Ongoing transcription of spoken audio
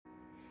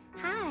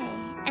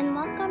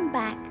welcome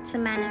back to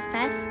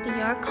Manifest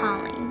Your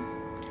Calling.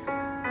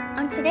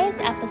 On today's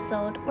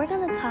episode, we're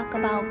going to talk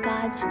about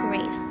God's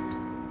grace.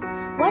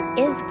 What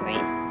is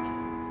grace?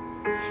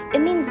 It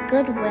means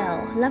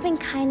goodwill, loving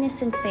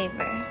kindness, and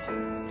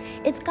favor.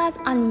 It's God's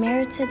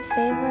unmerited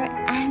favor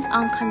and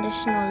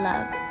unconditional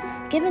love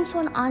given to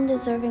an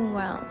undeserving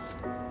world.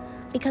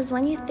 Because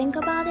when you think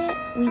about it,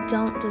 we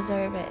don't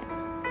deserve it.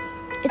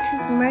 It's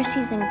His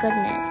mercies and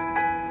goodness,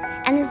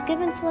 and is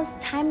given to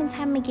us time and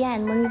time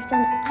again when we've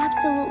done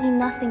absolutely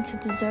nothing to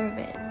deserve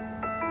it.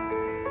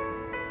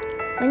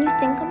 When you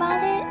think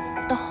about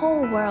it, the whole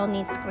world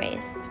needs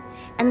grace,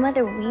 and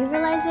whether we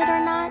realize it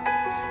or not,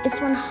 it's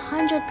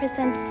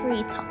 100%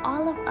 free to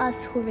all of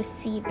us who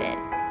receive it.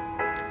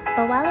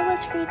 But while it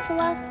was free to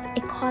us,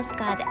 it cost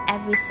God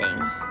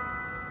everything.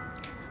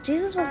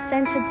 Jesus was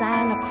sent to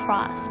die on a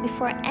cross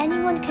before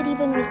anyone could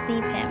even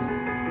receive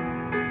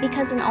Him.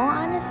 Because in all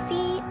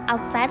honesty,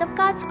 outside of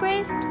God's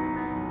grace,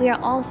 we are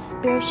all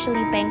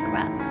spiritually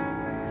bankrupt.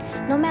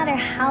 No matter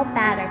how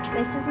bad our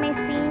choices may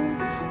seem,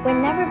 we're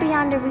never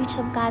beyond the reach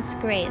of God's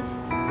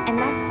grace, and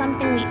that's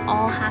something we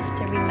all have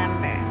to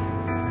remember.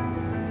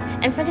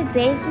 And for the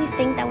days we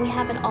think that we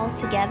have it all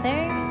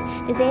together,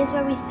 the days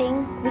where we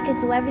think we could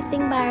do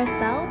everything by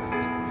ourselves,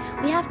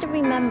 we have to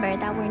remember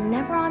that we're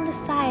never on the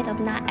side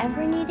of not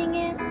ever needing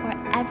it or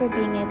ever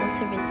being able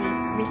to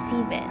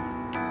receive it.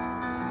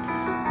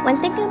 When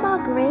thinking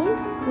about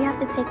grace, we have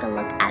to take a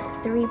look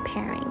at three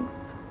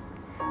pairings: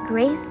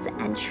 grace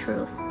and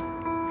truth.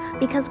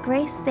 Because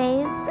grace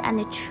saves and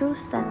the truth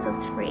sets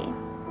us free.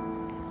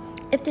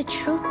 If the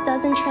truth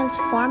doesn't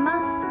transform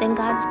us, then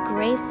God's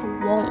grace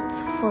won't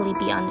fully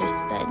be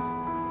understood.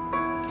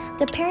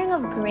 The pairing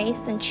of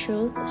grace and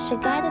truth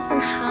should guide us in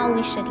how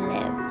we should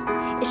live.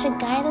 It should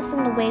guide us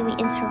in the way we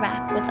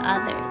interact with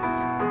others.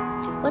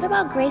 What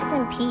about grace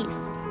and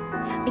peace?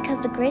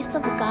 Because the grace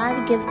of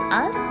God gives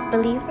us,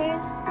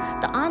 believers,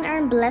 the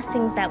unearned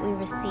blessings that we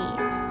receive.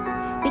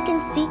 We can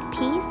seek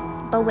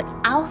peace, but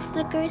without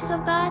the grace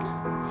of God,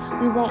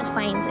 we won't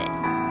find it.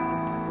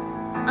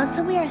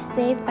 Until we are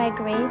saved by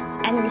grace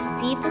and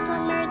receive this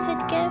unmerited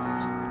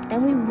gift,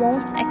 then we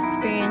won't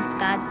experience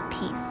God's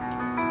peace.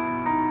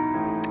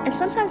 And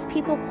sometimes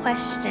people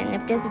question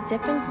if there's a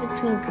difference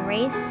between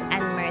grace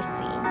and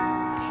mercy.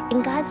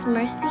 In God's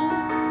mercy,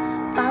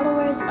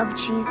 followers of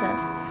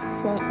Jesus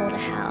won't go to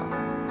hell.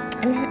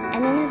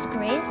 And in His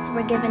grace,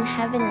 we're given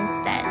heaven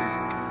instead.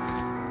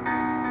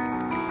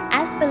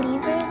 As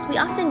believers, we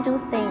often do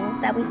things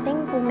that we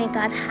think will make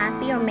God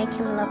happy or make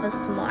Him love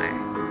us more.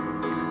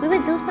 We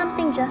would do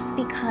something just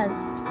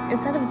because,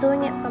 instead of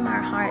doing it from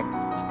our hearts.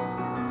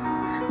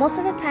 Most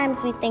of the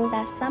times we think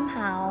that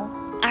somehow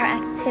our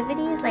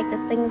activities, like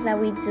the things that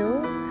we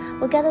do,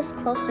 will get us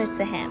closer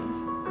to Him.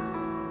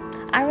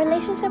 Our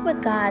relationship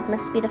with God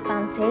must be the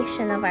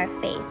foundation of our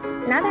faith,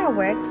 not our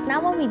works,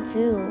 not what we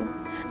do,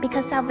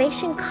 because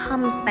salvation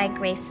comes by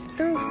grace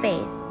through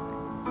faith.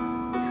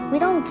 We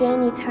don't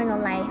gain eternal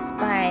life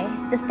by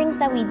the things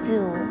that we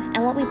do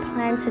and what we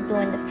plan to do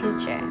in the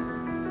future.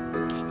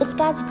 It's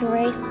God's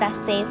grace that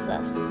saves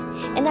us,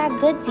 and our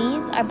good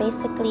deeds are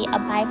basically a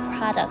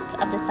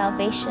byproduct of the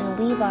salvation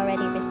we've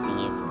already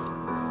received.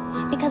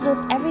 Because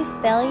with every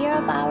failure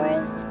of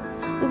ours,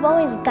 we've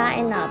always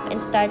gotten up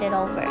and started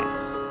over.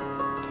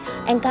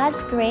 And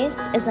God's grace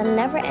is a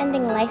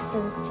never-ending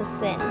license to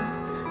sin,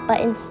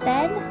 but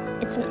instead,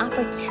 it's an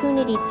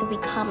opportunity to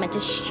become a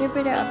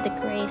distributor of the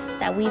grace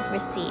that we've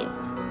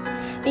received.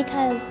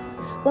 Because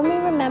when we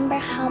remember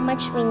how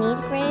much we need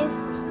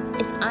grace,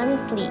 it's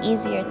honestly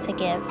easier to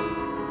give.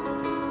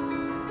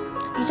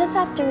 You just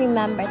have to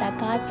remember that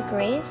God's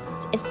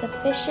grace is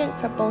sufficient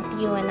for both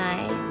you and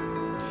I.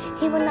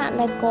 He will not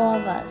let go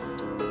of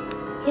us.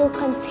 He'll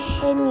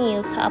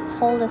continue to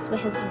uphold us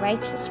with His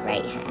righteous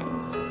right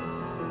hands.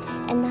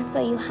 And that's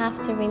what you have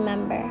to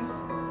remember.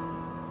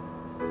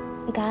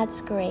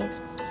 God's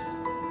grace.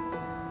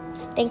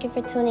 Thank you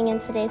for tuning in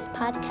today's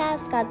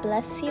podcast. God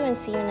bless you and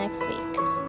see you next week.